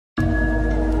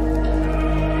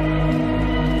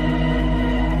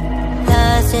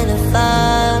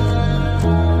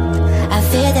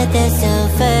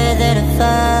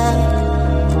fall.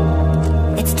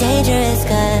 It's dangerous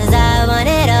cause I want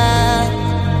it all,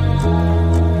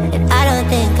 and I don't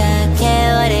think I care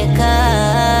what it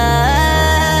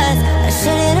costs. I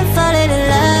shouldn't have fallen in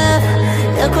love.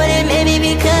 Look what it made me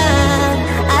become.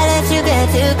 I let you get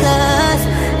too close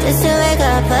just to wake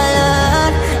up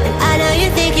alone. And I know you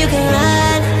think you can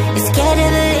run. You're scared to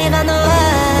believe I'm the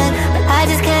one, but I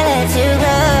just can't let you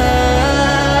go.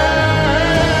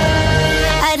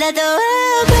 I'd let the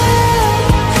world go,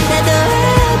 let the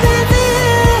world burn for you.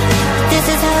 This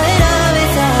is how it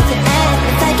always has to end.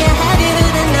 If I can't have you,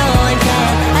 then no one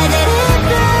can. I let it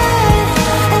burn,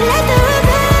 and let the world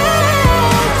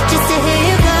burn, just to hear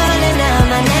you calling out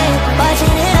my name,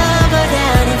 watching it all go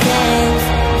down in flames.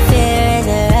 Fear in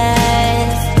your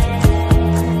eyes,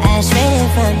 ash raining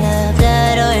from the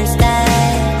blood orange sky.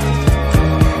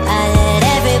 I let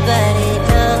everybody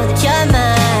know that you're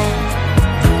mine.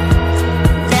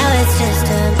 Now it's just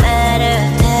a matter of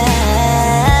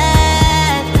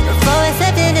time before we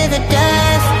slip into the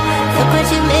dust. Look what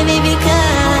you made me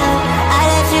become. I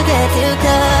let you get too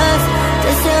close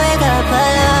just to wake up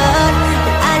alone.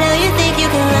 And I know you think you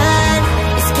can run.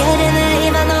 You're scared to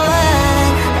believe I'm the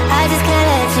one, but I just can't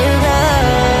let you go.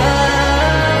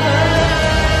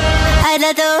 I'd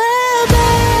let the world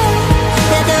burn,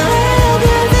 let the world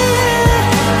burn for you.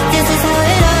 This is how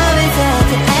it always had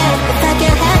to end. If I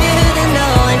can't have you, then no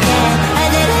one can. I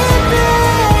let it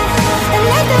burn, and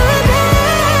let the world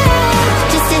burn,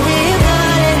 just to hear you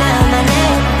calling out my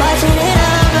name, watching it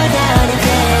all go down in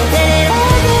flames. Let it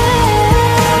all burn.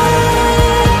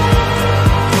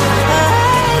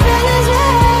 Oh, I burn this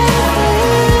world for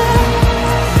you.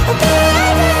 Okay, I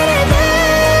let it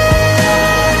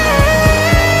burn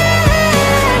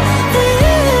for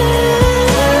you.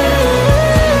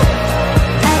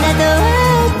 I let the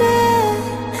world burn,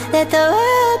 let the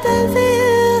world burn for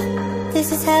you. This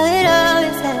is how it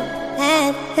always ends.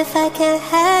 And if I can't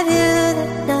have you,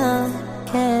 then no